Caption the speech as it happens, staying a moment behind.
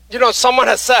You know, someone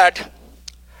has said,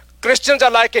 Christians are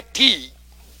like a tea.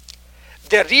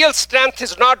 Their real strength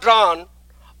is not drawn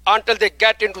until they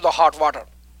get into the hot water.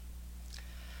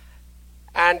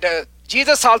 And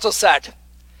Jesus also said,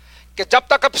 कि जब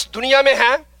तक आप इस दुनिया में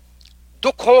हैं,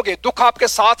 दुख होंगे, दुख आपके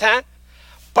साथ हैं,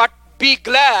 but be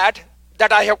glad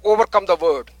that I have overcome the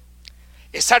world.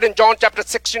 He said in John chapter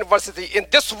 16 verse 3, in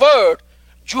this world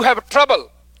you have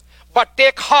trouble, but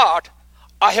take heart,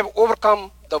 I have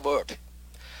overcome the world.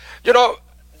 You know,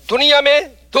 दुनिया में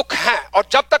दुख है, और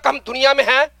जब तक हम दुनिया में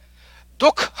हैं,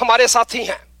 दुख हमारे साथी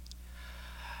हैं.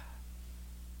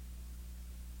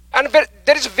 And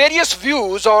there is various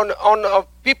views on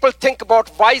people think about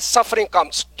why suffering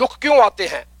comes. दुख क्यों आते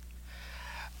हैं?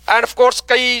 And of course,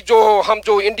 कई हम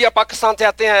जो इंडिया पाकिस्तान से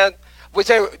आते हैं,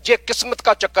 वैसे ये किस्मत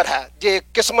का चक्कर है. ये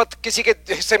किस्मत, किसी के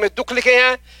हिस्से में दुख लिखे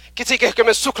हैं, किसी के हिस्से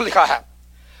में सुख लिखा है.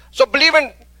 So believe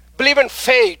in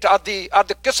fate or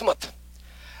the किस्मत.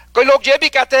 कोई लोग ये भी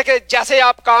कहते हैं कि जैसे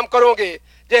आप काम करोगे,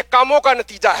 ये कामों का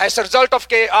नतीजा है. रिजल्ट ऑफ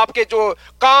के आपके जो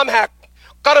काम है,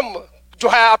 कर्म जो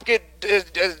है आपके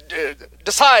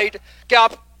डिसाइड कि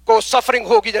आपको सफरिंग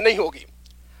होगी या नहीं होगी.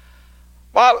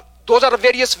 Well, those are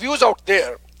various views out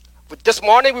there. This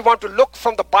morning we want to look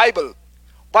from the Bible,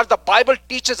 what the Bible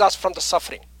teaches us from the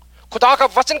suffering. खुदा का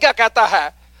वचन क्या कहता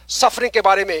है सफरिंग के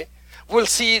बारे में? We'll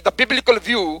see the biblical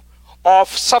view of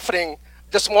suffering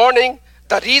this morning,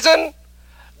 the reason,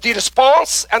 the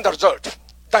response and the result.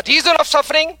 The reason of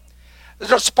suffering, the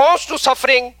response to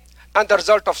suffering and the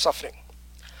result of suffering.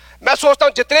 मैं सोचता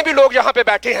हूं जितने भी लोग यहाँ पे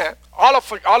बैठे हैं,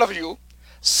 all of you,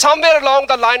 somewhere along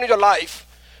the line in your life,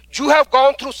 you have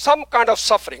gone through some kind of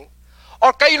suffering.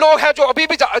 और कई लोग हैं जो अभी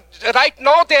भी right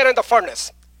now they are in the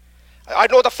furnace. I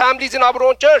know the families in our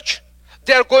own church,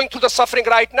 they are going through the suffering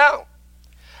right now.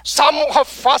 Some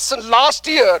of us last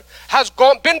year has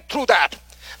been through that.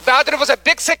 Whether it was a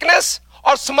big sickness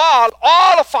or small,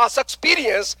 all of us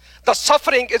experience the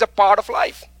suffering is a part of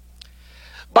life.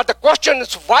 But the question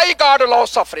is why God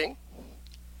allows suffering?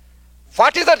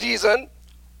 What is the reason?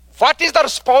 What is the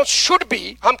response should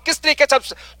be? हम किस तरीके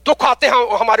से दुख आते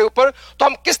हैं हमारे ऊपर, तो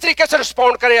हम किस तरीके से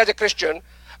respond करें as a Christian?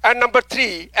 And number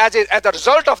 3, as a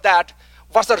result of that,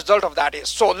 what's the result of that is?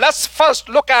 So let's first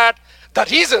look at the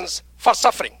reasons for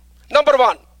suffering. Number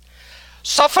 1,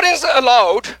 suffering is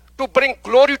allowed to bring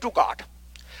glory to God.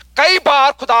 कई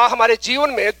बार खुदा हमारे जीवन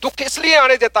में दुख इसलिए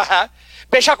आने देता है,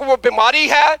 बेशक वो बीमारी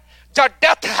है या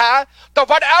डेथ है, तो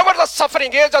whatever the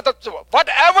suffering is,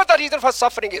 whatever the reason for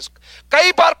suffering is,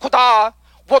 कई बार खुदा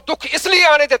वो दुख इसलिए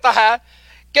आने देता है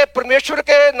कि परमेश्वर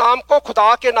के नाम को,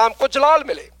 खुदा के नाम को जलाल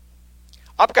मिले.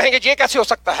 आप कहेंगे ये कैसे हो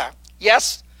सकता है?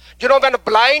 Yes, you know when a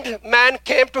blind man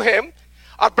came to him,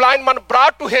 a blind man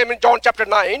brought to him in John chapter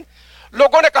 9,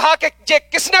 लोगों ने कहा कि ये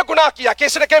किसने गुनाह किया? कि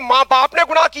इसने के माँ बाप ने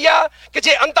गुनाह किया कि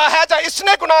ये अंधा है, या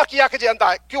इसने गुनाह किया कि ये अंधा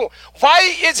है? क्यों? Why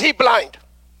is he blind?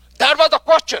 That was the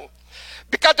question.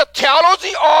 Because the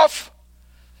theology of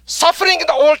suffering in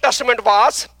the Old Testament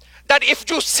was that if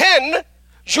you sin,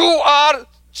 you are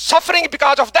suffering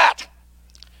because of that.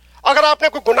 अगर आपने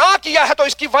कोई गुनाह किया है तो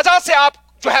इसकी वजह से आप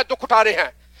जो है दुख उठा रहे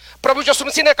हैं. प्रभु यीशु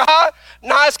मसीह ने कहा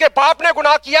ना इसके बाप ने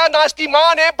गुनाह किया ना इसकी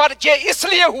मां ने, पर ये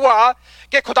इसलिए हुआ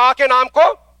कि खुदा के नाम को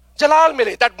जलाल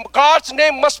मिले. That God's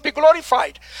name must be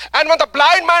glorified. And when the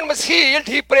blind man was healed,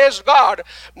 he praised God.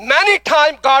 Many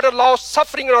times God allows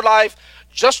suffering in our life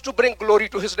just to bring glory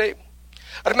to his name.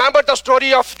 Remember the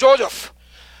story of Joseph.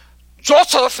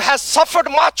 Joseph has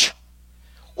suffered much.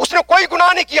 उसने कोई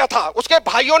गुनाह नहीं किया था, उसके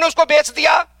भाइयों ने उसको बेच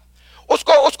दिया,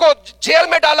 उसको जेल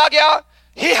में डाला गया.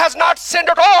 He has not sinned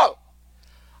at all,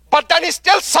 but then he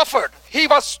still suffered. He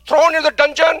was thrown in the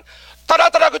dungeon. तरह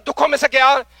तरह के दुखों में से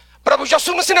गया. प्रभु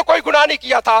यीशु मसीह ने कोई गुनाह नहीं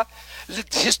किया था.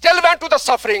 He still went to the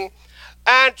suffering.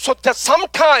 And so that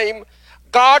sometime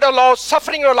God allows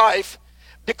suffering in your life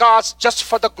because just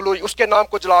for the glory, उसके नाम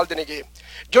को जलाल देने के.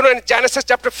 You know, in Genesis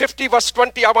chapter 50 verse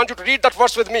 20, I want you to read that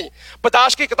verse with me.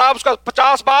 पैदाइश की किताब उसका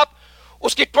 50 बाब,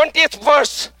 उसकी 20th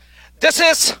verse. This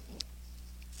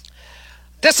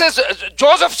is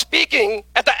Joseph speaking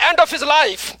at the end of his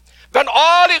life. When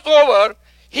all is over,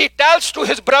 he tells to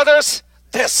his brothers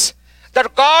this,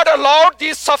 that God allowed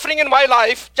this suffering in my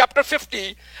life, chapter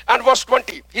 50 and verse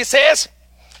 20. He says,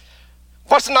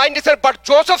 verse 9, he said, but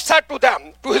Joseph said to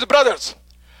them, to his brothers,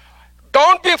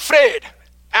 don't be afraid.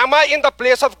 Am I in the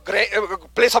place of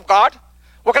God?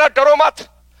 वो कह रहा डरो मत,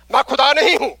 मैं खुदा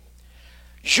नहीं हूं.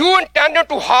 You intended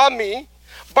to harm me,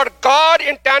 but God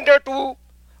intended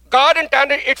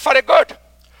it for a good,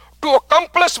 to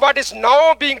accomplish what is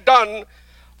now being done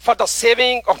for the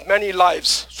saving of many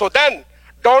lives. So then,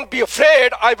 don't be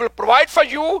afraid, I will provide for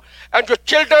you and your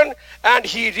children. And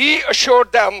he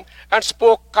reassured them and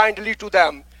spoke kindly to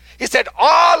them. He said,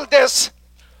 all this,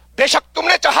 बेशक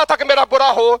तुमने चाहा था कि मेरा बुरा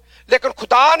हो, लेकिन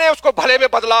खुदा ने उसको भले में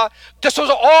बदला. This was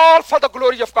all for the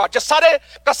glory of God. ये सारे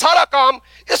का सारा काम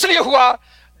इसलिए हुआ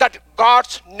that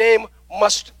God's name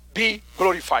must be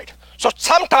glorified. So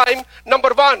sometime,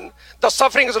 number one, the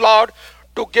suffering is allowed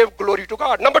to give glory to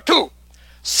God. Number two,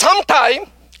 sometime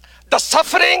the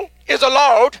suffering is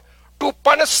allowed to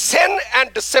punish sin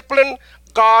and discipline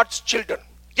God's children.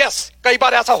 Yes, कई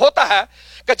बार ऐसा होता है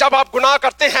कि जब आप गुनाह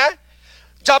करते हैं,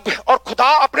 जब और खुदा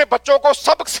अपने बच्चों को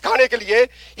सबक सिखाने के लिए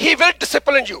he will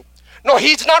discipline you. No,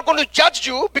 he is not going to judge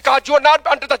you because you are not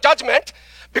under the judgment,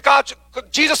 because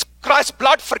Jesus Christ's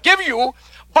blood forgive you,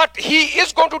 but he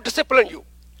is going to discipline you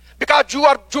because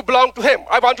you belong to him.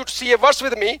 I want you to see a verse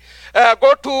with me.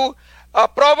 Go to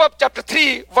Proverbs chapter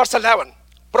 3 verse 11.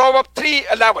 Proverbs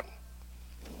 3:11.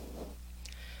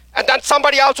 And then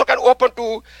somebody also can open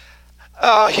to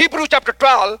Hebrew chapter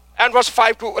 12 and verse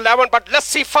 5 to 11. But let's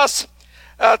see first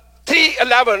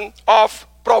 3:11 of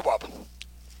Proverbs.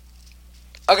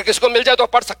 अगर किसको मिल जाए तो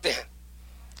पढ़ सकते हैं.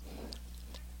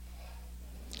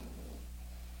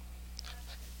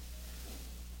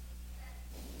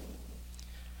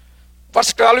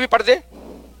 Verse 12 भी पढ़ दें.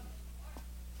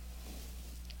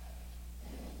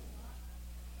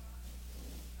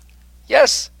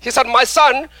 Yes, he said, my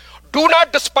son, do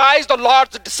not despise the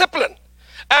Lord's discipline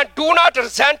and do not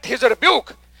resent his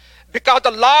rebuke, because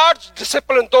the Lord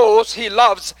disciplines those he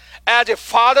loves as a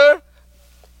father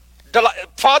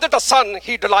the son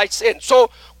he delights in.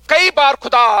 So कई बार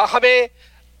खुदा हमें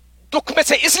दुख में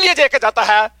से इसलिए लेके जाता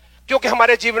है क्योंकि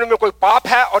हमारे जीवन में कोई पाप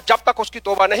है, और जब तक उसकी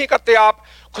तौबा नहीं करते आप,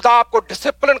 खुदा आपको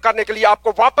डिसिप्लिन करने के लिए,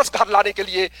 आपको वापस घर लाने के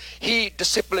लिए he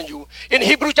discipline you. In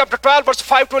Hebrew chapter 12 verse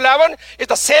 5 to 11 is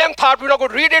the same thought. We're not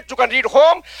going to read it, you can read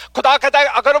home. खुदा कहता है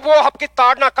अगर वो आपकी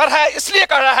ताड़ना कर रहा है इसलिए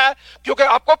कर रहा है क्योंकि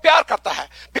आपको प्यार करता है.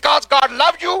 Because God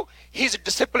loves you, he is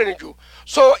disciplining you.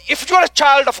 So if you are a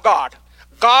child of God,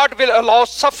 God will allow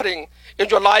suffering in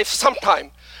your life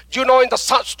sometime. You know, in the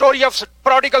story of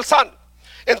prodigal son,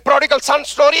 in the prodigal son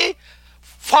story,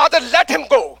 father let him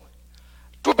go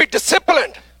to be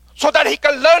disciplined so that he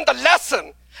can learn the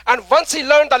lesson. And once he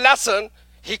learned the lesson,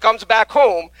 he comes back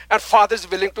home and father is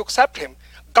willing to accept him.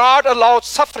 God allows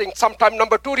suffering sometime.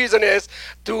 Number two reason is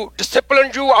to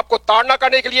discipline you, आपको ताड़ना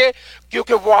करने के लिए,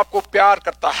 क्योंकि वो आपको प्यार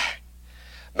करता है.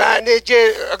 मैंने ये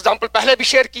एग्जाम्पल पहले भी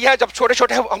शेयर किया है. जब छोटे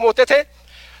छोटे हम होते थे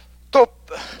तो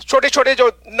छोटे छोटे जो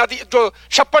नदी जो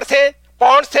छप्पर थे,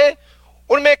 पॉन्ड थे,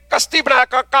 उनमें कश्ती बनाया,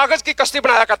 कागज की कश्ती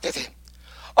बनाया करते थे,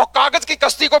 और कागज की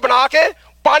कश्ती को बना के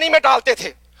पानी में डालते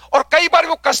थे, और कई बार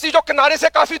वो कश्ती जो किनारे से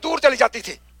काफी दूर चली जाती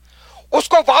थी,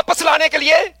 उसको वापस लाने के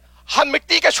लिए हम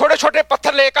मिट्टी के छोटे छोटे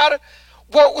पत्थर लेकर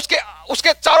वो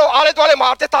उसके चारों आले दुआले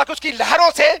मारते ताकि उसकी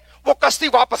लहरों से वो कश्ती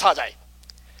वापस आ जाए.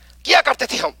 किया करते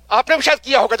थे हम, आपने भी शायद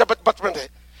किया होगा जब बचपन में.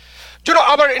 You know,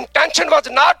 our intention was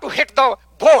not to hit the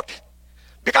boat,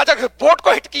 because अगर बोट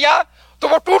को हिट किया तो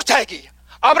वो टूट जाएगी.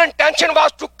 Our intention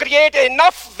was to create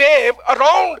enough wave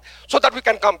around so that we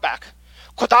can come back.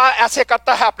 खुदा ऐसे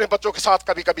करता है अपने बच्चों के साथ.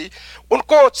 कभी कभी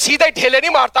उनको सीधे ढेले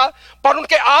नहीं मारता, पर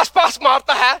उनके आसपास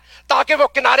मारता है ताकि वो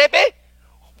किनारे पे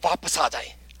वापस आ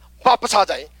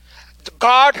जाए.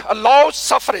 God allows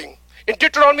suffering. In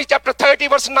Deuteronomy chapter 30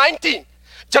 verse 19,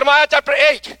 Jeremiah chapter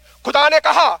 8, खुदा ने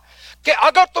कहा कि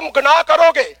अगर तुम गुनाह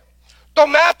करोगे तो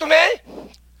मैं तुम्हें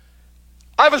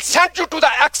I will send you to the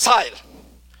exile.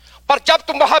 पर जब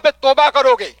तुम वहां पे तौबा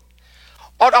करोगे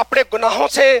और अपने गुनाहों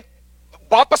से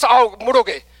वापस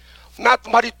मुड़ोगे, मैं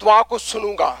तुम्हारी दुआ को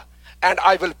सुनूंगा, and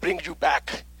I will bring you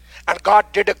back. And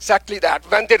God did exactly that.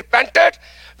 When they repented,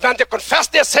 when they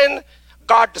confessed their sin,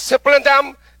 God disciplined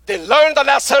them, they learned the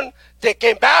lesson, they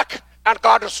came back, and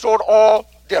God restored all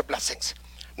their blessings.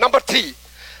 Number three,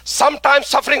 sometimes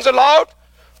suffering is allowed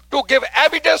to give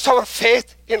evidence of our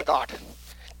faith in God.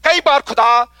 कई बार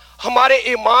खुदा हमारे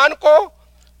ईमान को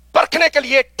परखने के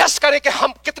लिए, test करें कि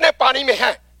हम कितने पानी में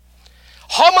हैं.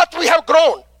 How much we have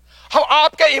grown. हम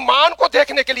आपके ईमान को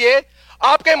देखने के लिए,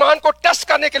 आपके ईमान को टेस्ट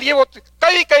करने के लिए वो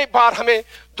कई बार हमें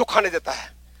दुखाने देता है.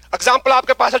 एग्जाम्पल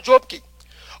आपके पास है जोब की.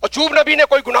 अजूब नबी ने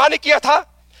कोई गुनाह नहीं किया था,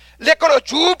 लेकिन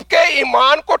अजूब के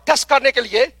ईमान को टेस्ट करने के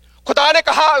लिए खुदा ने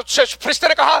कहा, फरिश्ते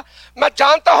ने कहा, मैं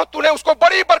जानता हूं तूने उसको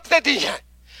बड़ी बरकतें दी हैं,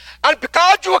 and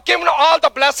because you have given all the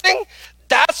blessing,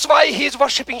 that's why he is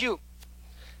worshiping you.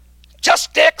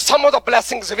 Just take some of the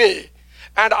blessings away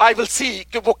and I will see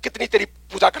कि वो कितनी तेरी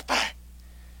पूजा करता है.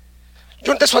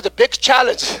 You know, this was a big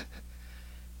challenge,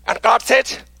 and God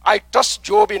said, I trust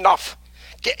Job enough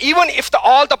कि even if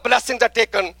all the blessings are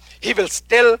taken, he will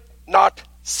still not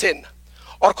sin.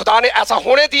 और खुदा ने ऐसा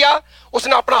होने दिया.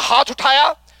 उसने अपना हाथ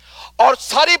उठाया और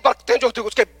सारी बरकतें जो थी,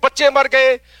 उसके बच्चे मर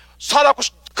गए, सारा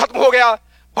कुछ खत्म हो गया,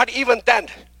 But even then,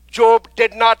 Job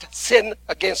did not sin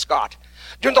against God.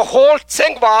 During the whole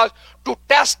thing was to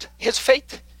test his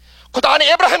faith. खुदा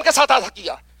ने इब्राहिम के साथ ऐसा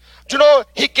किया. You know,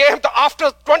 he gave him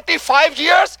after 25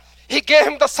 years, he gave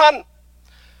him the son.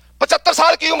 75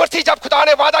 साल की उम्र थी जब खुदा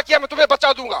ने वादा किया मैं तुम्हें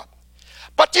बच्चा दूंगा.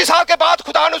 25 साल के बाद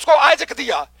खुदा ने उसको आइजक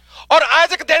दिया. और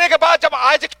आइजक देने के बाद जब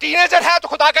आइजक टीनेजर है तो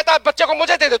खुदा कहता है बच्चे को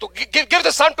मुझे दे दे तू. Give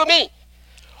the son to me.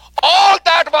 All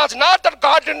that was not that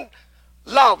God didn't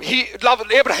love. He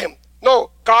loved Abraham.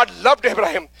 No, God loved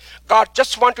Abraham. God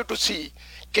just wanted to see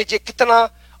कि ये कितना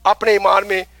अपने ईमान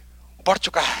में बढ़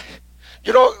चुका है.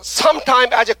 You know,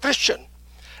 sometime as a Christian,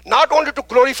 not only to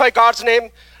glorify God's name,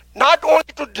 not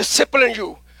only to discipline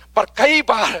you, but कई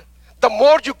बार the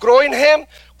more you grow in Him,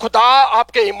 खुदा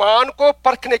आपके ईमान को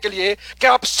परखने के लिए कि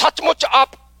आप सचमुच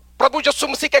आप प्रभु यीशु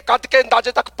मसीह के कद के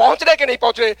अंदाजे तक पहुंच रहे कि नहीं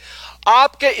पहुंच रहे,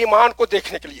 आपके ईमान को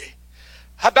देखने के लिए.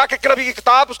 हबक्कूक नबी की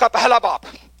किताब उसका पहला बाब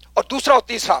और दूसरा और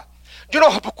तीसरा. You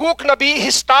know, हबक्कूक नबी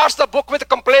he starts the book with a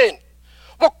complaint.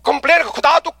 वो कंप्लेन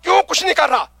खुदा तू क्यों कुछ नहीं कर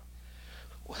रहा.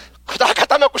 खुदा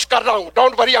कहता मैं कुछ कर रहा हूं.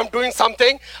 Don't worry, I'm doing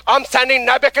something. I'm sending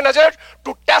Nebuchadnezzar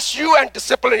to test you and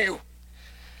discipline you.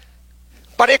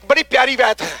 पर एक बड़ी प्यारी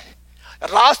बात है,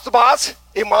 रास्तबाज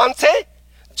ईमान से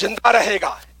जिंदा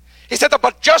रहेगा. He said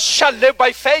the just shall live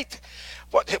by faith.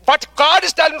 But God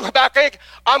is telling Habakkuk,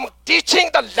 I'm teaching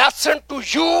the lesson to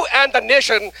you and the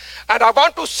nation, and I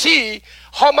want to see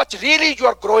how much really you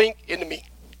are growing in me.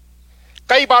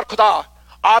 कई बार खुदा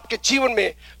आपके जीवन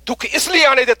में दुख इसलिए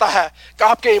आने देता है कि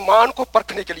आपके ईमान को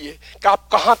परखने के लिए कि आप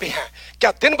कहां पे हैं,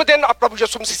 क्या दिन ब दिन आप प्रभु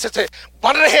यीशु मसीह से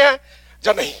बढ़ रहे हैं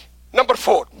या नहीं. Number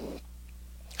 4,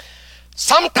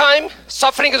 sometimes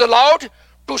suffering is allowed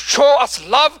to show us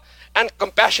love and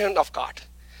compassion of God.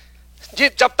 जी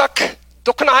जब तक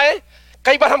दुख ना आए,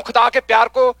 कई बार हम खुदा के प्यार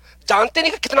को जानते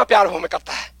नहीं कि कितना प्यार वो हमें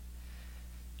करता है.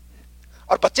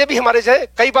 और बच्चे भी हमारे जो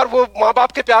कई बार वो माँ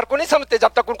बाप के प्यार को नहीं समझते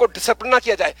जब तक उनको डिसिप्लिन ना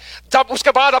किया जाए. जब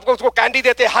उसके बाद आपको उसको कैंडी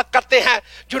देते हैं, हक करते हैं,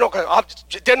 यू नो आप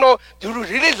they know you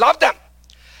really love them.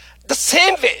 The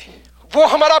same way वो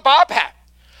हमारा बाप है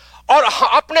और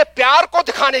अपने प्यार को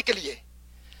दिखाने के लिए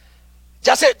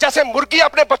जैसे जैसे मुर्गी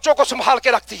अपने बच्चों को संभाल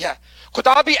के रखती है,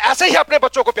 खुदा भी ऐसे ही अपने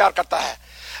बच्चों को प्यार करता है.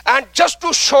 And just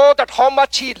to show that how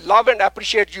much he love and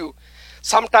appreciate you,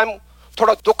 sometime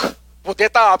थोड़ा दुख वो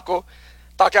देता है आपको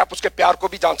ताकि आप उसके प्यार को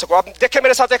भी जान सको. आप देखिए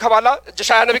मेरे साथ एक हवाला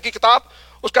यशायाह नबी की किताब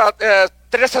उसका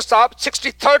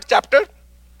 63rd chapter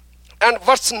and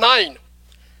verse 9.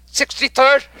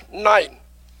 63rd 9.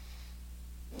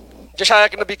 यशायाह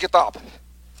की नबी किताब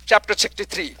chapter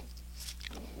 63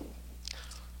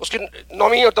 उसकी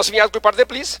 9वीं और 10वीं आयत कोई पढ़ दे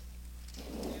please.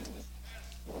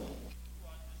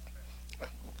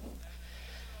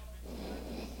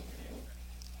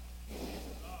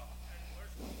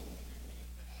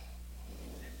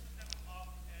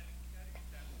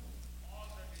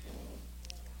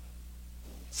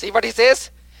 See what he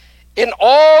says? In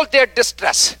all their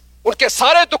distress, उनके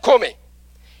सारे दुखों में,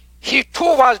 he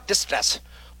too was distressed.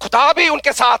 खुदा भी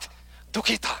उनके साथ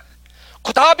दुखी था.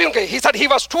 खुदा भी उनके, he said he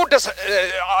was too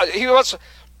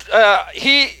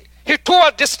he too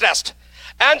was distressed,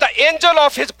 and the angel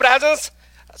of his presence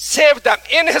saved them.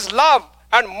 In his love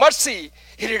and mercy,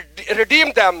 he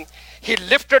redeemed them. He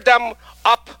lifted them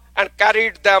up and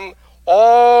carried them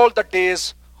all the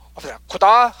days.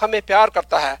 खुदा हमें प्यार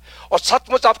करता है और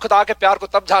सचमुच आप खुदा के प्यार को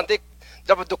तब जानते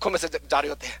जब दुखों में से जा रहे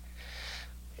होते हैं.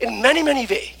 इन मैनी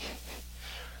वे.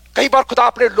 कई बार खुदा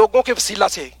अपने लोगों के वसीला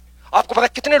से, आपको पता है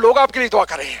कितने लोग आपके लिए दुआ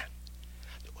कर रहे हैं.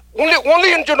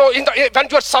 only in, you know, when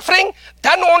you are suffering,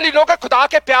 then only लोग खुदा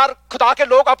के प्यार, खुदा के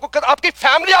लोग आपको, आपकी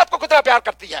फैमिली आपको कितना प्यार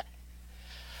करती है,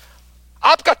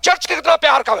 आपका चर्च कितना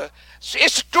प्यार कर.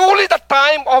 It's truly the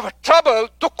time of trouble.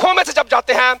 दुखों में से जब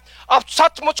जाते हैं आप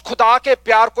सचमुच खुदा के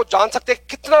प्यार को जान सकते हैं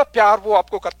कितना प्यार वो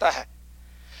आपको करता है.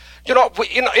 You know,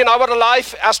 in our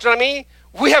life astronomy,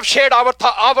 we have shared our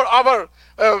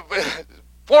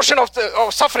portion of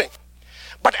suffering,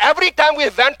 but every time we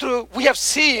went through, we have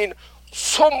seen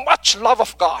so much love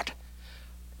of God,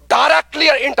 directly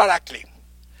or indirectly.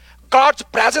 God's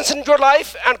presence in your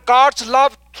life and God's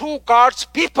love through God's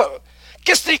people.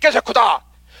 किस तरीके से खुदा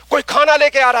कोई खाना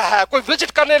लेके आ रहा है, कोई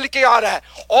विजिट करने लेके आ रहा है.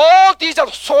 All these are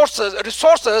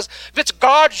resources which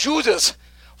God uses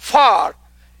for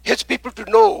His people to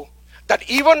know that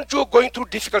even you're going through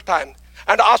difficult time.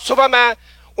 And आज सुबह मैं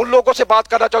उन लोगों से बात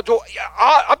कर रहा था जो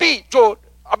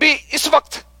अभी इस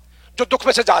वक्त जो दुख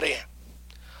में से जा रहे हैं.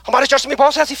 हमारे चर्च में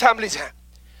बहुत सी ऐसी फैमिलीज हैं,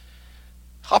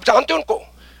 आप जानते हैं उनको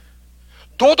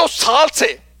 2-2 साल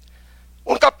से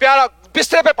उनका प्यारा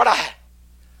बिस्तर पे पड़ा है.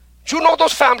 You know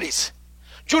those families.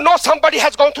 You know somebody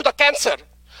has gone through the cancer.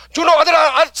 You know others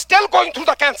are still going through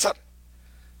the cancer.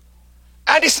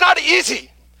 And it's not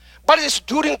easy, but it's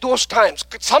during those times.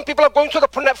 Some people are going through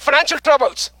the financial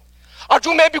troubles, or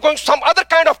you may be going through some other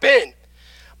kind of pain.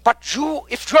 But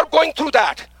if you're going through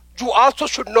that, you also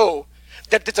should know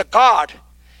that there's a God,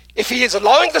 if he is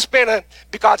allowing this pain,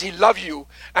 because he loves you.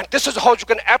 And this is how you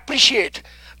can appreciate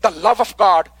the love of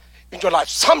God in your life.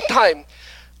 Sometime,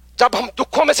 जब हम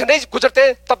दुखों में से नहीं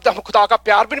गुजरते, तब हम खुदा का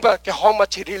प्यार भी नहीं पता कि how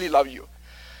much he really love you.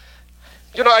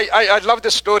 You know, I love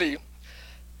this story.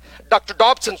 Dr.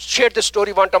 Dobson shared this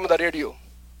story one time on the radio.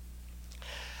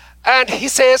 And he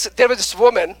says there was this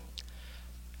woman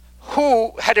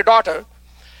who had a daughter,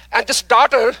 and this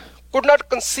daughter could not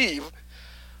conceive.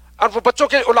 And वो बच्चों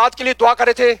के औलाद के लिए दुआ कर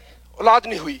रहे थे, औलाद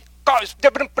नहीं हुई.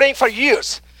 They've been praying for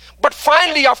years. But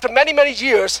finally, after many, many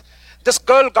years, this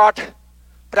girl got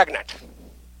pregnant.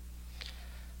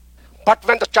 But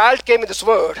when the child came in this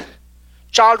world,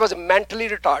 child was mentally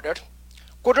retarded,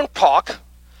 couldn't talk,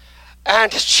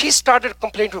 and she started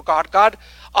complaining to God. God,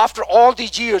 after all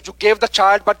these years, you gave the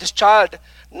child, but this child,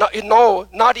 not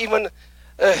even,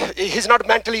 he's not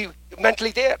mentally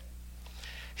there.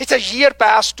 He said, year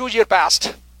passed, 2 years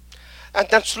passed, and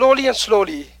then slowly and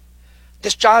slowly,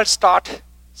 this child started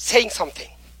saying something.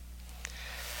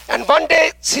 And one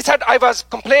day, she said, I was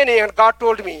complaining, and God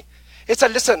told me, he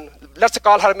said, listen, let's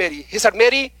call her Mary. He said,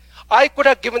 Mary, I could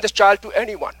have given this child to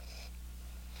anyone.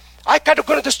 I could have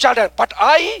given this child, but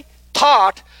I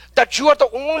thought that you are the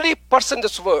only person in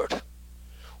this world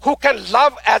who can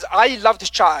love as I love this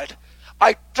child.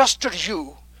 I trusted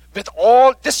you with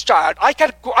all this child. I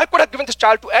could have given this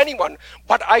child to anyone,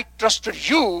 but I trusted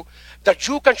you that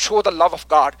you can show the love of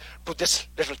God to this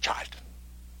little child.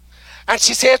 And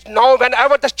she says, now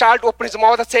whenever the child opens his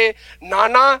mouth and say,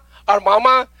 Nana or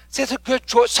Mama, says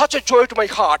such a joy to my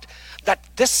heart that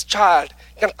this child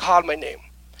can call my name.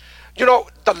 You know,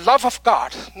 the love of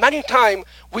God, many times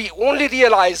we only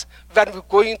realize when we're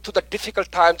going through the difficult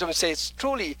times and we say, it's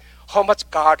truly how much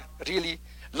God really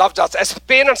loves us, as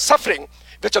pain and suffering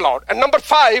which allowed. And number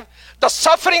 5, the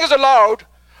suffering is allowed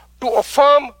to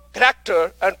affirm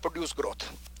character and produce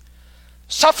growth.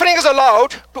 Suffering is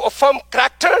allowed to affirm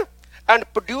character and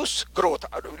produce growth.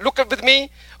 Look at with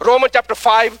me, Romans chapter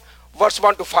 5, verse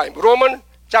 1 to 5. Romans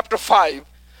chapter 5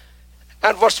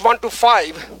 and verse 1 to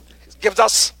 5 gives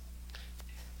us,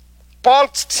 Paul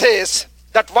says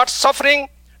that what suffering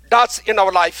does in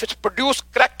our life, it produces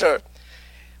character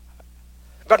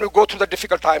when we go through the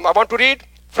difficult time. I want to read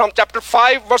from chapter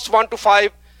 5, verse 1 to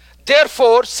 5.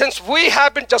 Therefore, since we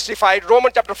have been justified,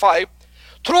 Romans chapter 5,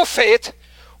 through faith,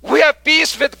 we have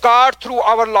peace with God through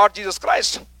our Lord Jesus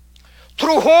Christ,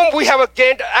 through whom we have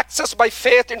gained access by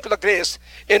faith into the grace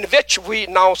in which we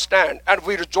now stand, and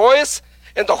we rejoice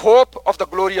in the hope of the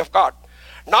glory of God.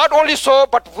 Not only so,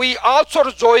 but we also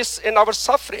rejoice in our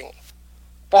suffering.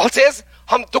 Paul says,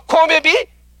 हम दुखों में भी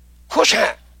खुश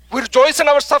हैं. We rejoice in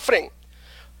our suffering.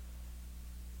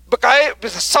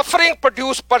 Because suffering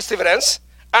produces perseverance,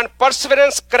 and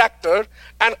perseverance character,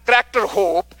 and character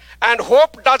hope, and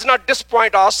hope does not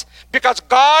disappoint us, because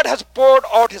God has poured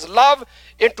out his love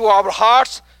into our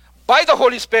hearts by the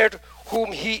Holy Spirit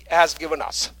whom he has given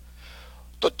us.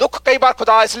 तो दुख कई बार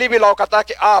खुदा इसलिए भी allow करता है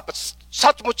कि आप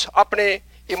सचमुच अपने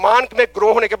ईमान में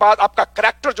ग्रो होने के बाद आपका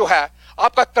करैक्टर जो है,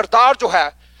 आपका किरदार जो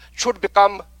है, should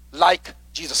become like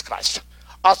Jesus Christ.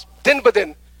 आज दिन ब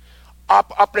दिन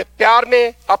आप अपने प्यार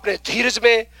में, अपने धीरज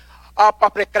में, आप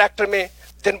अपने करैक्टर में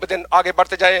दिन ब दिन आगे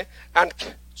बढ़ते जाएं. And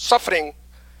suffering,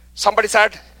 somebody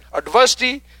said,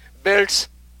 adversity builds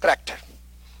character.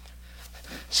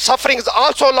 Suffering is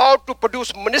also allowed to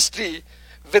produce ministry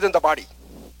within the body.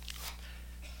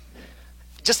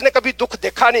 जिसने कभी दुख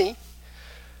देखा नहीं,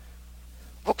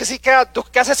 वो किसी का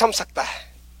दुख कैसे समझ सकता है?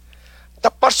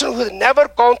 The person who has never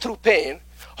gone through pain,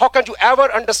 how can you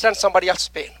ever understand somebody else's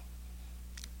pain?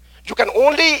 You can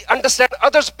only understand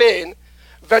others' pain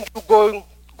when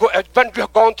you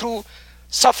have gone through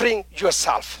suffering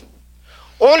yourself.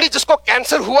 Only जिसको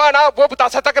कैंसर हुआ ना, वो बता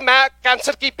सकता कि मैं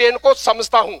cancer की pen को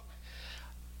समझता हूं.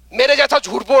 मेरे जैसा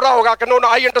झूठ बोल रहा होगा कि no,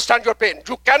 I understand your pain.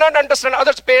 You cannot understand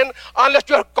others' pain unless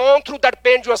you have gone through that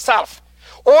pain yourself.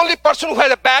 Only person who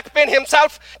has a back pain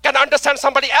himself can understand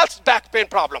somebody else's back pain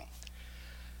problem.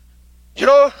 You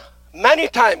know, many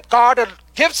times God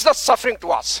gives the suffering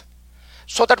to us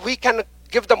so that we can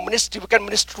give the ministry, we can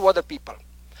minister to other people.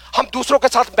 हम दूसरों के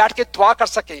साथ बैठ के दुआ कर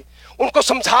सके, उनको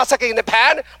समझा सके,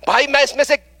 बहन भाई मैं इसमें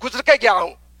से गुजर के गया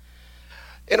हूं.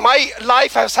 In my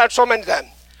life I have had so many of them.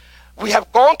 We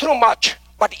have gone through much,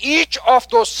 but each of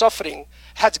those suffering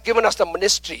has given us the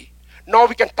ministry. Now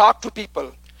we can talk to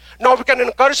people. Now we can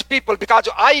encourage people because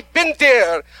I've been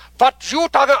there. But you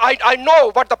talk, I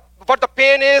know what the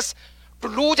pain is to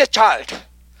lose a child.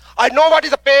 I know what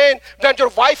is the pain when your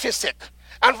wife is sick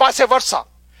and vice versa.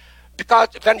 Because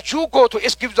when you go to,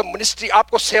 it gives the ministry,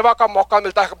 आपको सेवा का मौका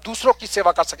मिलता है कि दूसरों की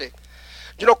सेवा कर सके.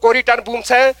 You know, कोरी टेन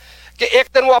बूम्स है कि एक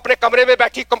दिन वो अपने कमरे में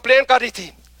बैठी कंप्लेन कर रही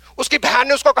थी. उसकी बहन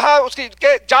ने उसको कहा उसकी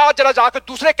के जा जरा जाकर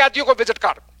दूसरे कैदियों को विजिट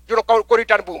कर. You know, Kori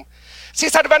ten boom. She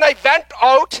said, when I went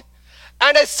out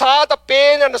and I saw the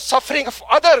pain and the suffering of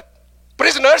other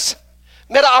prisoners,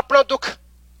 मेरा अपना दुख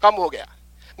कम हो गया.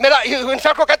 मेरा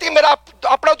इनफैक्ट वो कहती है मेरा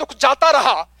अपना दुख जाता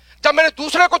रहा जब मैंने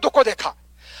दूसरे को दुख को देखा.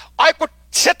 I could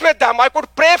sit with them, I could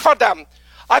pray for them,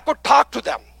 I could talk to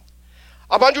them.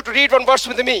 I want you to read one verse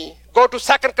with me. Go to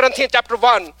 2 Corinthians chapter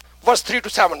 1 verse 3 to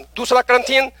 7. दूसरा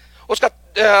करंथियन उसका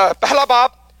पहला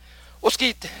बाब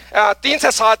उसकी 3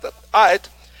 से 7 आयत.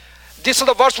 This is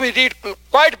the verse we read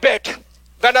quite a bit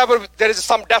whenever there is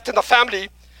some death in the family.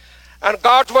 And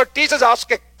God's word teaches us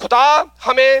कि खुदा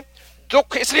हमें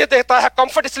दुख इसलिए देता है,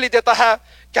 comfort इसलिए देता है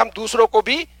कि हम दूसरों को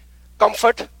भी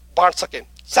comfort बांट सकें.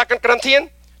 2 Corinthians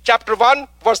chapter 1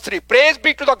 verse 3. Praise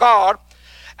be to the God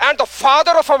and the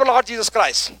Father of our Lord Jesus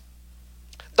Christ,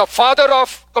 the Father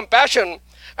of compassion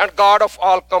and God of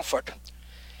all comfort.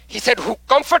 He said, who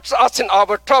comforts us in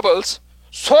our troubles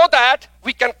so that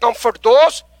we can comfort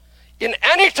those in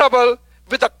any trouble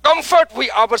with the comfort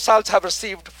we ourselves have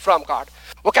received from God.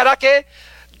 वो कह रहा कि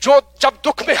जो जब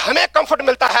दुख में हमें comfort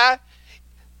मिलता है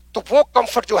तो वो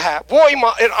comfort जो है वो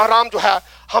आराम जो है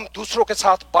हम दूसरों के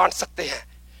साथ बांट सकते हैं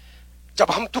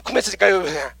जब हम दुख में से गए हुए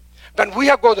हैं. When we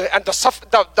have gone there and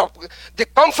the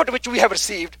comfort which we have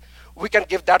received, we can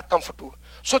give that comfort to.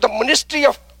 So the ministry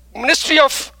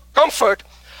of comfort,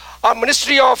 or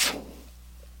ministry of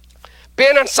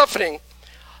pain and suffering,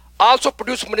 also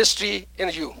produce ministry in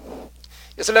you.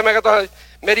 इसलिए मैं कहता हूँ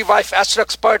मेरी wife astro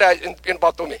expert है इन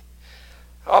बातों में.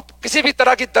 आप किसी भी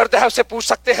तरह की दर्द है उससे पूछ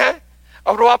सकते हैं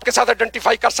और वो आपके साथ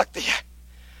आइडेंटिफाई कर सकती है.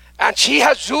 And she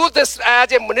has used this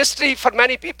as a ministry for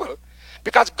many people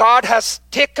because God has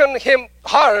taken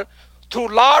her through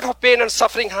a lot of pain and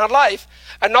suffering in her life,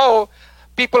 and now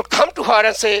people come to her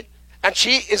and say, and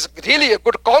she is really a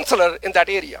good counselor in that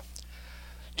area.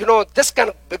 You know, this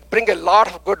can bring a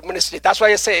lot of good ministry. That's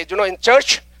why I say, you know, in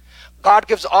church, God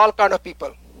gives all kind of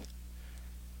people.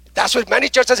 That's why many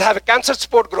churches have a cancer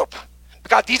support group,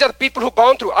 because these are the people who've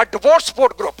gone through a divorce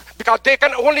support group, because they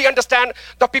can only understand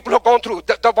the people who've gone through.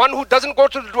 The one who doesn't go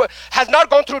through, has not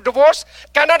gone through divorce,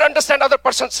 cannot understand other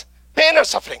person's pain and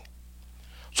suffering.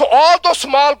 So all those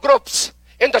small groups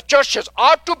in the churches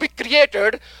are to be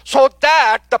created so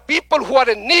that the people who are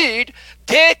in need,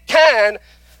 they can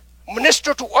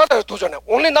minister to others.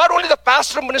 Not only the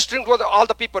pastor ministering to all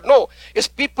the people. No, it's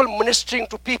people ministering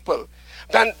to people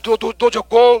when those who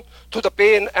go through the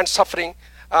pain and suffering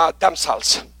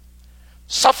themselves.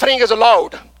 Suffering is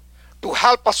allowed to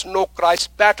help us know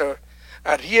Christ better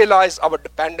and realize our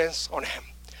dependence on Him.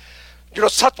 You know,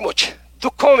 सचमुच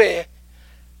दुखों में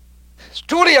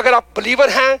truly अगर आप believer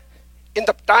हैं, in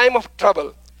the time of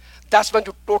trouble, that's when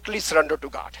you totally surrender to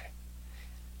God.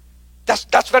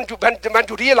 That's when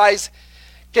you realize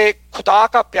कि खुदा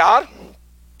का प्यार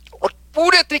और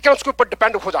पूरे तरीके से उसके ऊपर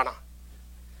डिपेंड हो जाना.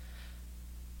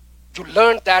 You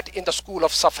learn that in the school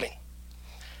of suffering.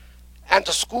 And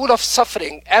the school of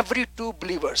suffering, every true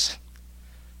believers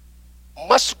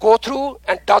must go through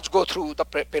and does go through the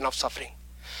pain of suffering.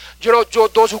 You know,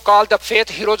 those who call the faith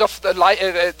heroes of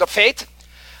the faith,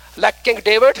 like King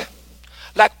David,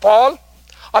 like Paul,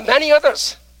 or many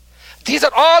others. These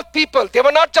are all people. They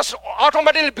were not just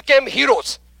automatically became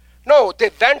heroes. No, they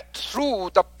went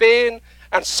through the pain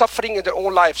and suffering in their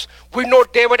own lives. We know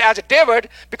David as David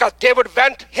because David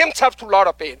went himself through a lot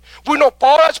of pain. We know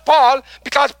Paul as Paul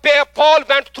because Paul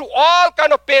went through all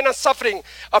kind of pain and suffering.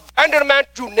 Abandonment,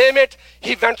 you name it,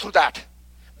 he went through that.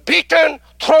 Beaten,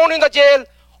 thrown in the jail,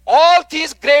 all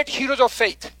these great heroes of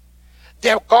faith, they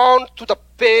have gone through the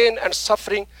pain and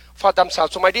suffering for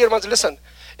themselves. So my dear ones, listen.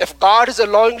 If God is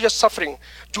allowing your suffering,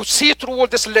 to see through all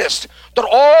this list, that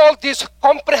all these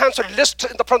comprehensive lists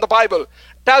from the Bible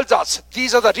tells us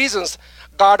these are the reasons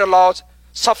God allows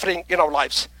suffering in our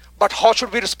lives. But how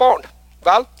should we respond?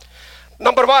 Well,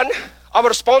 number one, our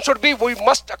response should be we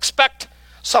must expect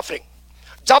suffering.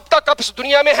 जब तक आप इस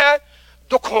दुनिया में हैं,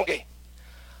 दुख होंगे.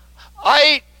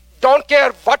 I don't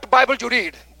care what Bible you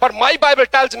read, but my Bible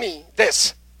tells me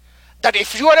this, that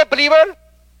if you are a believer,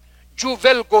 you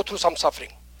will go through some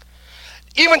suffering.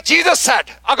 Even Jesus said,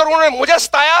 अगर उन्होंने मुझे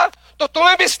सताया तो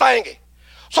तुम्हें भी सताएंगे.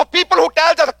 So people who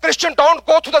tell that a Christian don't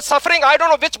go through the suffering, I don't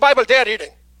know which Bible they are reading.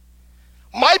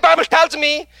 My Bible tells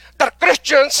me that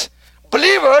Christians,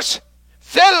 believers,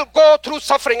 will go through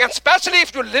suffering, and especially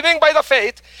if you're living by the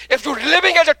faith, if you're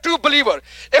living as a true believer,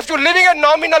 if you're living a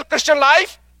nominal Christian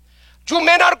life, You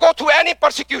may not go through any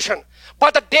persecution,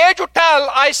 but the day you tell,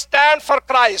 I stand for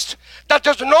Christ, that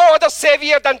there's no other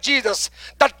savior than Jesus,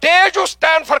 the day you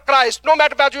stand for Christ, no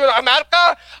matter whether you're in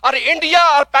America or India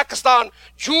or Pakistan,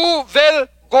 you will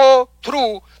go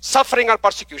through suffering and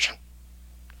persecution.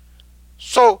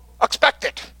 So expect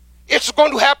it. It's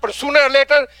going to happen sooner or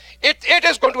later. It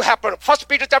is going to happen. 1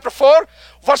 Peter chapter 4,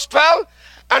 verse 12,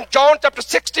 and John chapter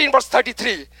 16, verse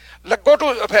 33. Let's go to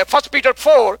 1 Peter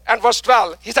 4 and verse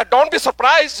 12. He said, don't be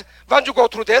surprised when you go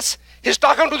through this. He's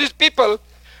talking to these people,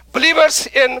 believers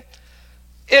in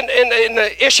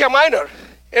Asia Minor.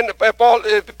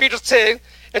 Peter saying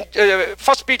in 1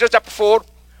 Peter chapter 4,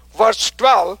 verse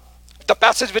 12, the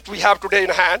passage which we have today in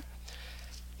hand.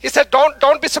 He said,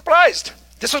 don't be surprised.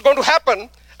 This is going to happen,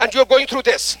 and you're going through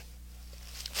this.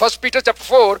 1 Peter chapter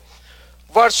 4,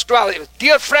 verse 12.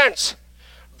 Dear friends,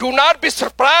 do not be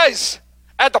surprised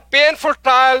at the painful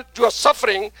trial you are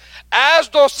suffering, as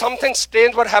though something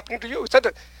strange were happening to you. He said,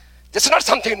 this is not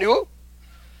something new.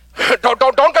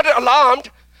 don't get alarmed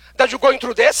that you're going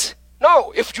through this.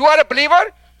 No, if you are a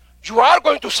believer, you are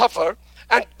going to suffer,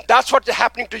 and that's what's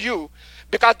happening to you,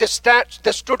 because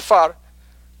they stood for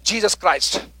Jesus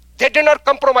Christ. They did not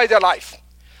compromise their life.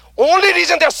 Only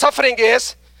reason they're suffering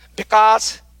is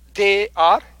because they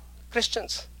are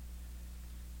Christians.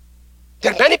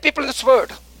 There are many people in this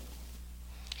world,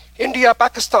 India,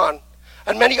 Pakistan,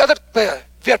 and many other,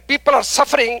 where people are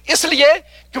suffering इसलिए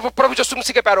कि वो प्रभु यीशु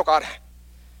मसीह के पैरोकार हैं.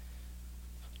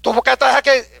 तो वो कहता है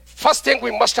कि first thing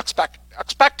we must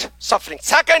expect suffering.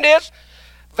 Second is,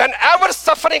 whenever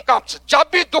suffering comes, जब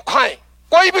भी दुख आए,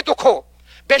 कोई भी दुख हो,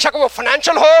 बेशक वो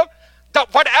financial हो,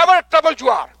 whatever trouble you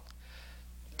are,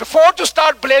 before you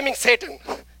start blaming Satan,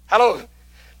 hello,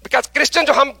 because Christian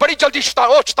जो हम बड़ी जल्दी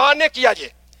शैतान ने किया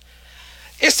ये,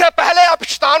 इससे पहले आप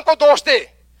शैतान को दोष दे.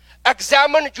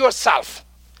 Examine yourself.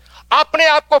 अपने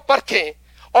आप को परखें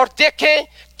और देखें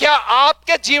क्या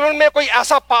आपके जीवन में कोई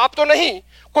ऐसा पाप तो नहीं,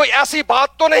 कोई ऐसी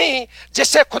बात तो नहीं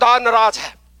जिससे खुदा नाराज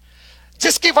है,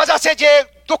 जिसकी वजह से ये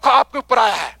दुख आपके ऊपर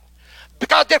आया है.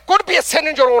 Because there could be a sin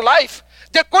in your own life.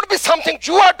 There could be something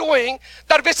you are doing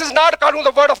that which is not according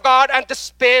to the word of God, and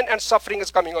this pain and suffering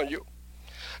is coming on you.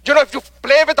 You know, if you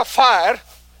play with the fire,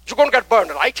 you're going to get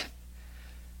burned, right?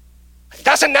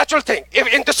 That's a natural thing. If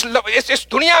in इस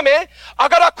दुनिया में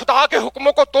अगर आप खुदा के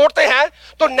हुक्मों को तोड़ते हैं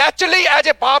तो naturally as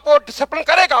a बाप और discipline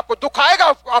करेगा, आपको दुख आएगा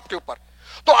आपके ऊपर.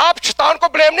 तो आप शैतान को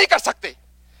blame नहीं कर सकते.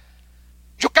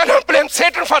 You cannot blame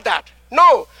Satan for that.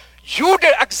 No, you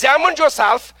did examine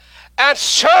yourself and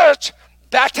search.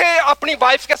 बैठे अपनी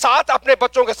वाइफ के साथ, अपने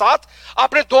बच्चों के साथ,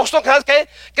 अपने दोस्तों के साथ कहें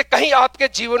कि कहीं आपके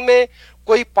जीवन में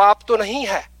कोई पाप तो नहीं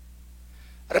है.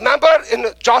 Remember in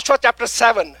Joshua chapter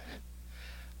 7,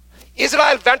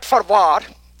 Israel went for war.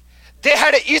 They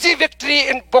had an easy victory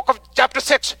in book of chapter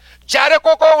 6.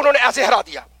 Jericho को उन्होंने ऐसे हरा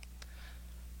दिया.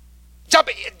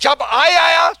 जब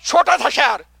आया छोटा था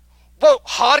शहर, वो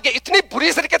हार के इतनी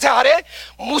बुरी तरीके से हारे.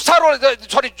 मूसा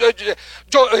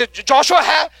जो जोशुआ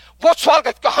है, वो सवाल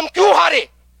करते हम क्यों हारे.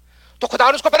 तो खुदा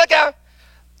ने उसको पता क्या,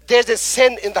 there's a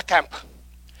sin in the camp.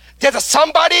 There's a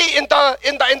somebody in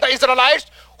the Israelites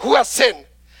who has sinned.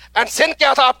 And sin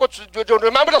क्या था, आपको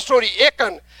remember the story,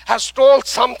 Achan has stole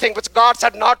something which God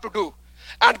said not to do.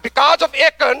 And because of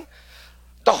Achan,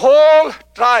 the whole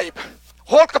tribe,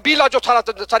 whole kabila जो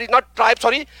था, sorry not tribe,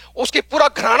 sorry, उसकी पूरा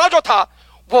घराना जो था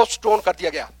वो stone कर दिया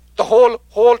गया. The whole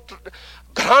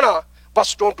घराना was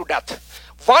stoned to death.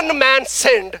 One man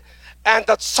sinned and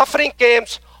the suffering came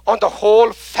on the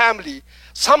whole family.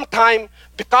 Sometime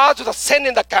because of the sin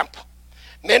in the camp.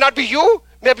 May not be you,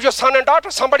 maybe your son and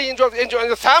daughter, somebody in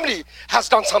your family has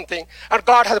done something, and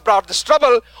God has brought this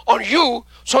trouble on you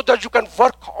so that you can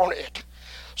work on it.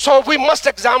 So we must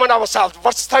examine ourselves.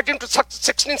 Verse 13 to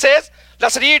 16 says,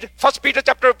 let's read 1 Peter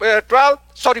chapter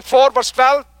 4 verse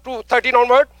 12 to 13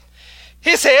 onward.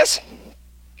 He says,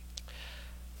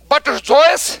 but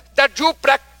rejoice that you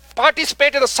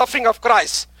participate in the suffering of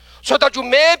Christ, so that you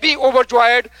may be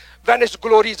overjoyed when his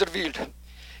glory is revealed.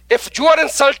 If you are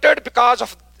insulted because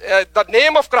of the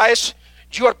name of Christ,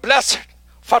 you are blessed,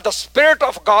 for the spirit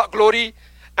of glory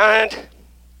and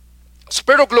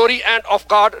of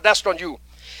God rest on you.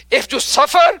 If you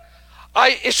suffer,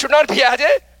 it should not be as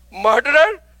a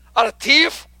murderer or a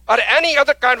thief or any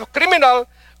other kind of criminal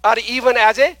or even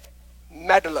as a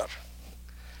meddler.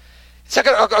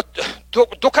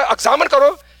 दुख examine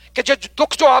करो कि जो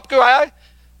दुख जो आपको आया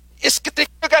इस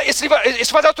तरीके का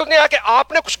इस वजह तो नहीं आया कि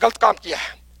आपने कुछ गलत काम किया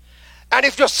है. And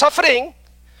if you're suffering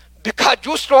because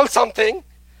you stole something,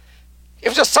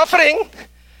 if you're suffering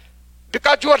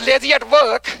because you are lazy at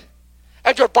work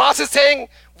and your boss is saying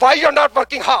why you're not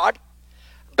working hard,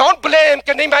 Don't blame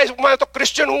कि नहीं मैं तो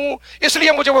क्रिश्चियन हूं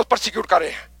इसलिए मुझे वो persecute कर रहे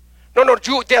हैं. No,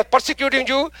 they are persecuting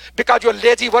you because you're a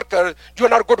lazy worker. You're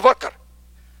not a good worker.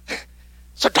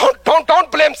 So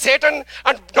don't blame Satan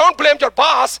and don't blame your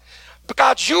boss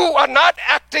because you are not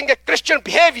acting a Christian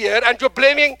behavior and you're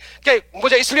blaming कि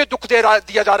मुझे इसलिए दुख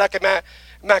दिया जा रहा है कि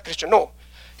मैं Christian. No,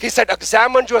 he said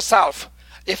examine yourself.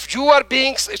 If you are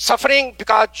being suffering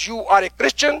because you are a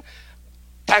Christian,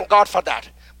 thank God for that.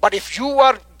 But if you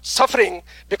are suffering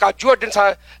because you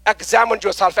didn't examine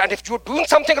yourself, and if you're doing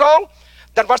something wrong,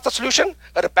 then what's the solution?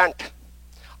 Repent,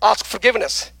 ask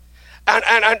forgiveness,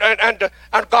 and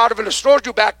God will restore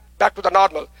you back to the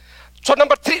normal. So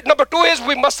number two is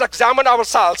we must examine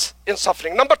ourselves in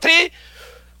suffering. Number three,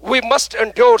 we must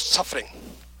endure suffering.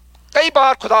 कई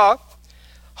बार खुदा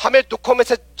हमें दुखों में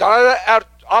से जाना है और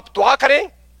आप दुआ करें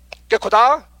कि खुदा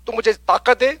तू मुझे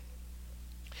ताकत दे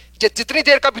जितनी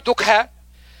देर का भी दुख है,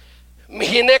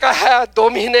 महीने का है, 2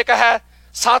 महीने का है,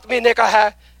 7 महीने का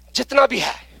है, जितना भी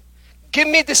है, give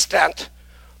me the strength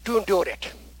to endure it.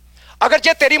 अगर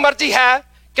ये तेरी मर्जी है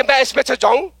कि मैं इसमें से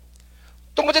जाऊं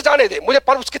तो मुझे जाने दे, मुझे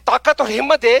पर उसकी ताकत और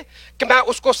हिम्मत दे कि मैं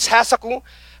उसको सह सकूं.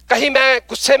 कहीं मैं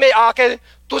गुस्से में आके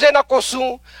तुझे ना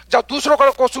कोसूं, जब दूसरों को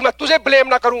ना कोसूं, मैं तुझे ब्लेम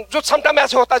ना करूं. जो समटाइम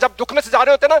ऐसे होता है जब दुख में से जा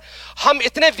रहे होते हैं ना, हम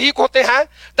इतने वीक होते हैं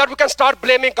that we can start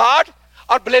blaming God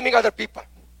or blaming other people.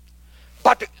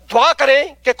 But दुआ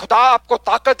करें कि खुदा आपको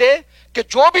ताकत दे कि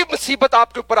जो भी मुसीबत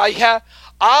आपके ऊपर आई है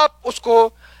आप उसको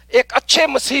एक अच्छे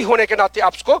मसीह होने के नाते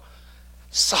आप उसको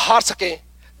सहार सकें.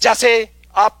 जैसे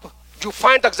आप you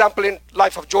find the example in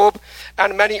life of Job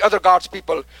and many other God's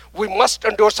people. We must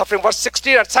endure suffering. Verse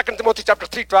 16 and 2 Timothy chapter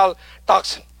 3:12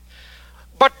 talks.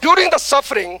 But during the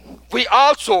suffering, we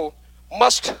also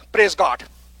must praise God.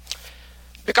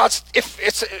 Because if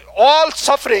it's all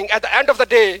suffering, at the end of the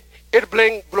day, it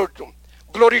brings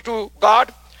glory to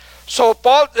God. So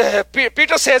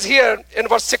Peter says here in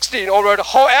verse 16,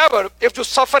 however, if you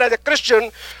suffer as a Christian,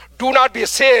 do not be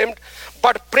ashamed,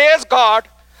 but praise God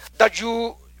that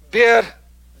you bear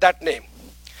that name.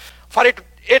 For it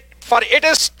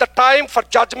is the time for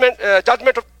judgment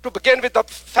to begin with the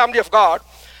family of God.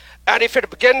 And if it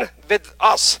begin with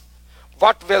us,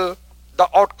 what will the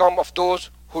outcome of those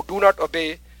who do not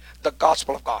obey the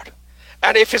gospel of God?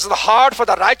 And if it's hard for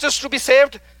the righteous to be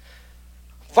saved,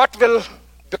 what will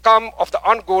become of the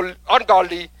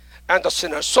ungodly and the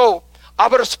sinners? So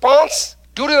our response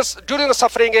during the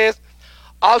suffering is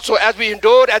also, as we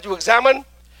endure, as we examine,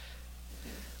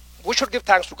 we should give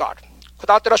thanks to God.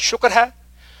 खुदा तेरा शुक्र है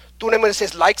तूने मेरे से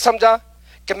इस लायक समझा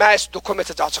कि मैं इस दुखों में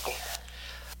से जा सकूं.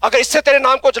 अगर इससे तेरे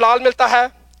नाम को जलाल मिलता है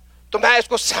तो मैं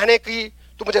इसको सहने की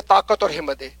तू मुझे ताकत और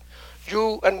हिम्मत दे.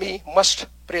 You and me must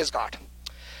praise God.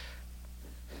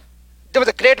 There was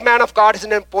a great man of God, his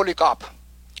name Polycarp.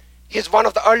 He is one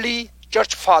of the early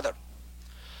church father.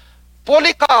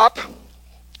 Polycarp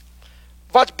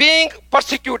was being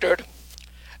persecuted,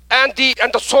 and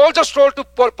the soldiers told to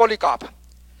Polycarp,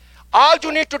 all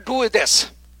you need to do is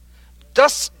this,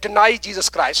 just deny Jesus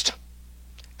Christ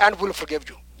and we'll forgive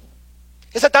you.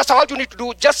 He said, that's all you need to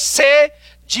do. Just say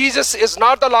Jesus is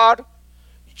not the Lord,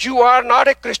 you are not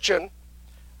a Christian,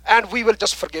 and we will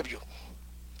just forgive you.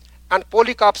 And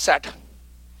Polycarp said,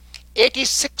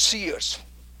 86 years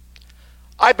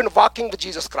I've been walking with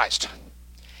Jesus Christ.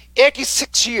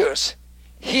 86 years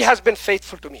he has been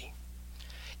faithful to me.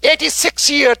 86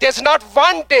 years, there's not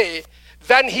one day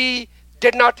when he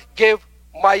did not give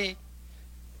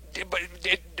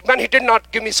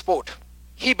me support.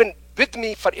 He been with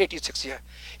me for 86 years.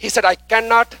 He said, I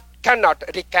cannot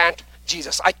recant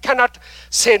Jesus. I cannot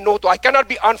say no to, I cannot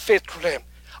be unfaithful to him.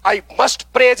 I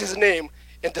must praise his name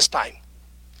in this time.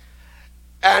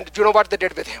 And you know what they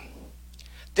did with him?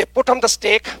 They put him on the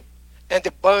stake and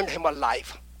they burned him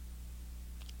alive.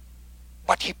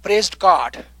 But he praised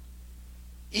God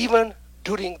even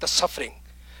during the suffering,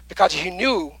 because he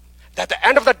knew that at the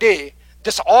end of the day,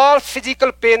 this all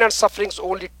physical pain and suffering is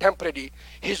only temporary.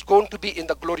 He's going to be in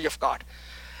the glory of God.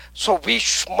 So we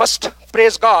must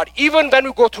praise God even when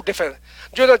we go through different.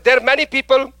 You know, there are many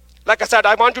people, like I said,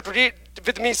 I want you to read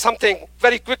with me something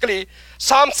very quickly.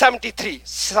 Psalm 73.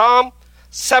 Psalm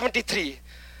 73.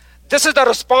 This is the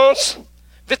response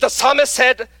which the psalmist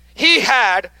said he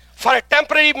had for a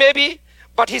temporary maybe,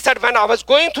 but he said, when I was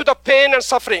going through the pain and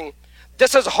suffering,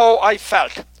 this is how I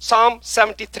felt. Psalm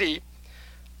 73.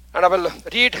 And I will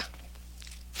read a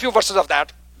few verses of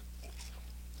that.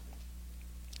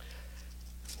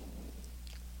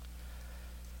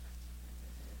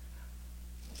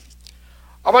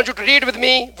 I want you to read with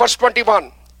me verse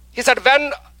 21. He said,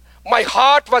 when my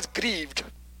heart was grieved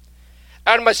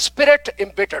and my spirit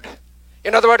embittered.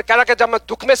 In other words, कह रहा कि जब मैं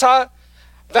दुख में था,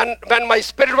 When my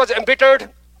spirit was embittered,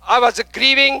 I was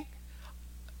grieving.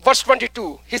 Verse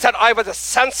 22, he said, I was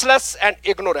senseless and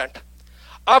ignorant.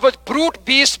 I was brute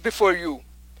beast before you.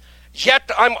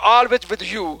 Yet I'm always with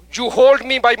you. You hold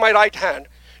me by my right hand.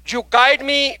 You guide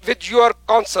me with your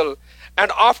counsel,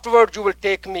 and afterward you will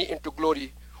take me into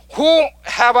glory. Whom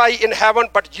have I in heaven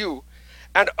but you?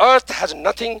 And earth has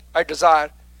nothing I desire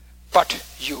but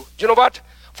you. You know what?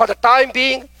 For the time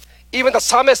being, even the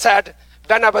psalmist said,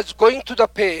 when I was going through the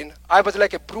pain, I was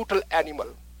like a brutal animal.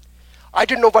 I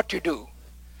didn't know what to do.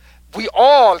 We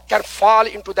all can fall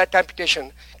into that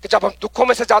temptation. कि जब हम दुखों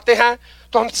में से जाते हैं,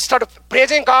 तो हम start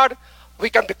praising God, we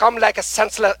can become like a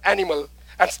senseless animal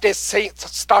and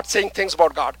start saying things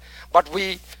about God. But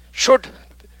we should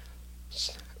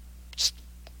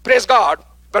praise God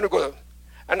when we go.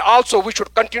 And also we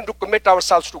should continue to commit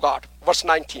ourselves to God. Verse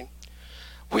 19.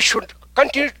 We should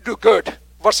continue to do good.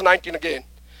 Verse 19 again.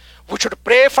 We should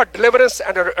pray for deliverance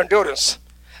and endurance.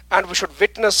 And we should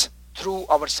witness through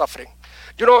our suffering.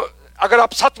 You know, अगर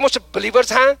आप सचमुच believers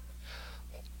हैं,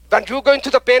 when you go into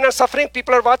the pain and suffering,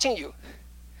 people are watching you.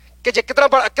 कि ये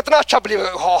कितना अच्छा believer,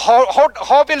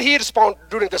 how will he respond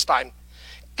during this time?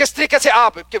 किस तरीके से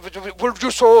आप, will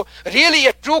you show really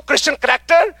a true Christian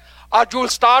character, or you will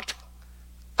start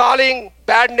calling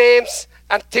bad names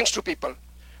and things to people?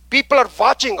 People are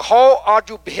watching how are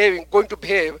you going to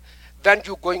behave when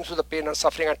you're going through the pain and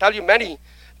suffering. I tell you, many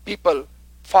people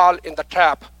fall in the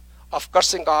trap of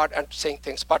cursing God and saying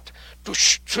things. But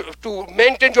to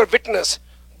maintain your witness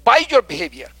by your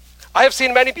behavior. I have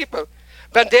seen many people,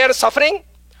 when they are suffering,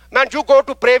 man, you go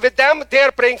to pray with them,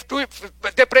 they're praying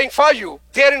for you,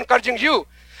 they're encouraging you.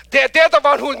 They're the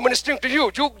one who is ministering to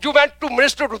you. You went to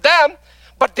minister to them,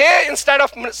 but they instead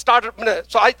of started.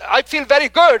 So I feel very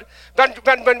good when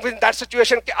in that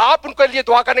situation कि आप उनके लिए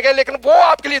दुआ करने गए, लेकिन वो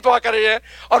आपके लिए दुआ कर रहे हैं,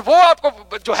 और वो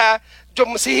आपको जो है, जो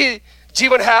मसीही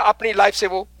जीवन है अपनी लाइफ से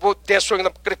वो they're showing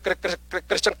the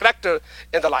Christian character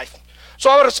in the life.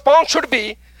 So our response should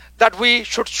be that we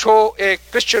should show a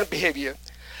Christian behavior.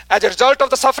 As a result of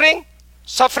the suffering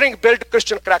build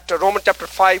Christian character. Romans chapter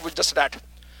 5 we just read.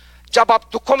 जब आप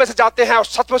दुखों में से जाते हैं और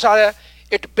सचमुच आ है,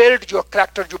 it builds your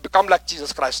character, you become like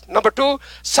Jesus Christ. Number 2,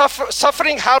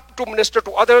 suffering help to minister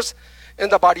to others in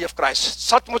the body of Christ.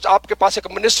 सचमुच आपके पास एक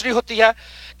मिनिस्ट्री होती है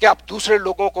कि आप दूसरे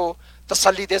लोगों को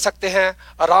तसल्ली दे सकते हैं,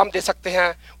 आराम दे सकते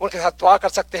हैं, उनके साथ दुआ कर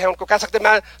सकते हैं, उनको कह सकते हैं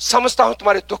मैं समझता हूं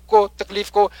तुम्हारे दुख को, तकलीफ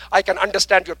को, I can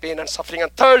understand your pain and suffering.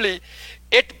 And thirdly,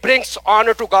 it brings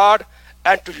honor to God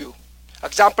and to you.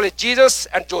 Example is Jesus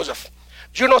and Joseph.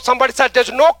 You know, somebody said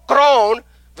there's no crown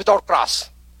without cross.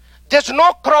 There's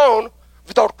no crown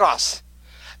without cross.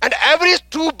 And every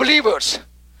true believers,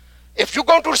 if you're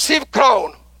going to receive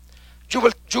crown, you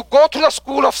go through the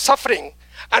school of suffering,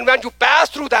 and when you pass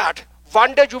through that,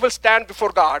 one day you will stand before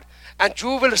God and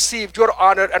you will receive your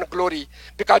honor and glory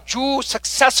because you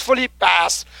successfully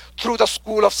passed through the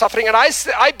school of suffering. And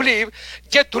I believe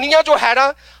ये दुनिया जो है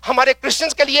ना हमारे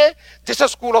Christians के लिए, this is a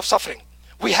school of suffering.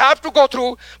 We have to go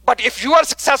through, but if you are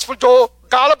successful, जो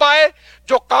गालब आए,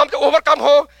 जो काम overcome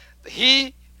हो,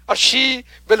 he or she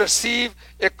will receive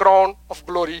a crown of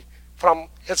glory from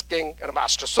his King and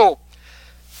Master. So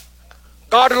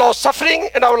God allows suffering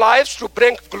in our lives to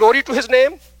bring glory to his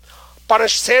name,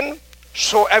 punish sin,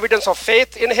 show evidence of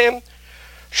faith in him,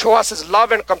 show us his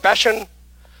love and compassion,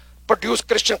 produce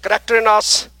Christian character in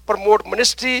us, promote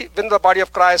ministry within the body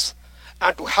of Christ,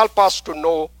 and to help us to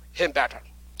know him better.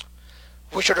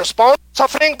 We should respond to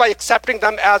suffering by accepting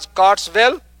them as God's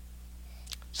will.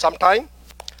 Sometime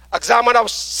examine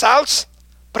ourselves,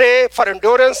 pray for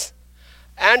endurance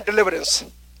and deliverance,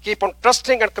 keep on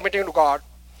trusting and committing to God,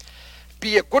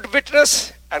 be a good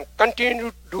witness and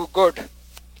continue to do good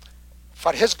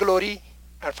for his glory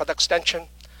and for the extension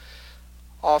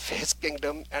of his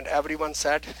kingdom. And everyone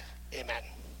said, amen.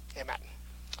 Amen.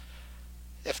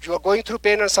 If you are going through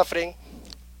pain and suffering,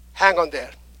 hang on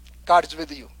there. God is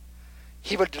with you.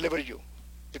 He will deliver you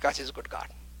because he's a good God.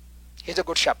 He's a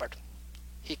good shepherd.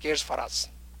 He cares for us.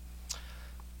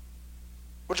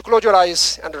 Would you close your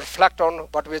eyes and reflect on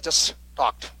what we just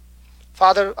talked?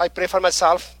 Father, I pray for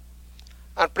myself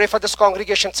and pray for this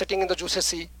congregation sitting in the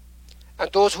UCC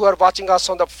and those who are watching us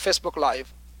on the Facebook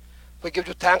Live. We give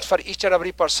you thanks for each and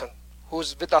every person who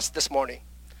is with us this morning.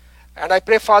 And I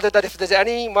pray, Father, that if there's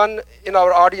anyone in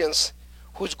our audience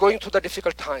who is going through the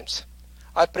difficult times,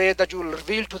 I pray that you will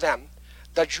reveal to them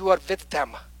that you are with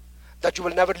them, that you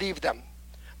will never leave them,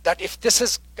 that if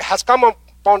this has come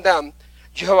upon them,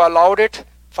 you have allowed it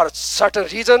for a certain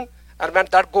reason, and when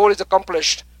that goal is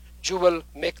accomplished, you will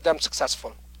make them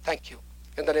successful. Thank you.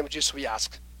 In the name of Jesus we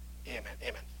ask. Amen.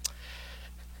 Amen.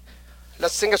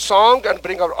 Let's sing a song and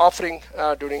bring our offering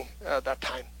during that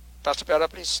time. Pastor Piara,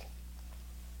 please.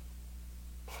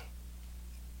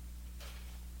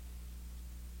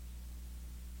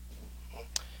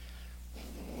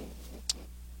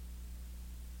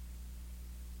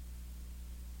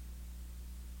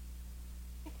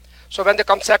 So when they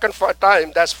come second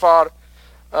time, that's for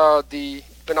the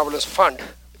benevolence fund,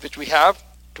 which we have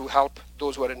to help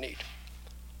those who are in need.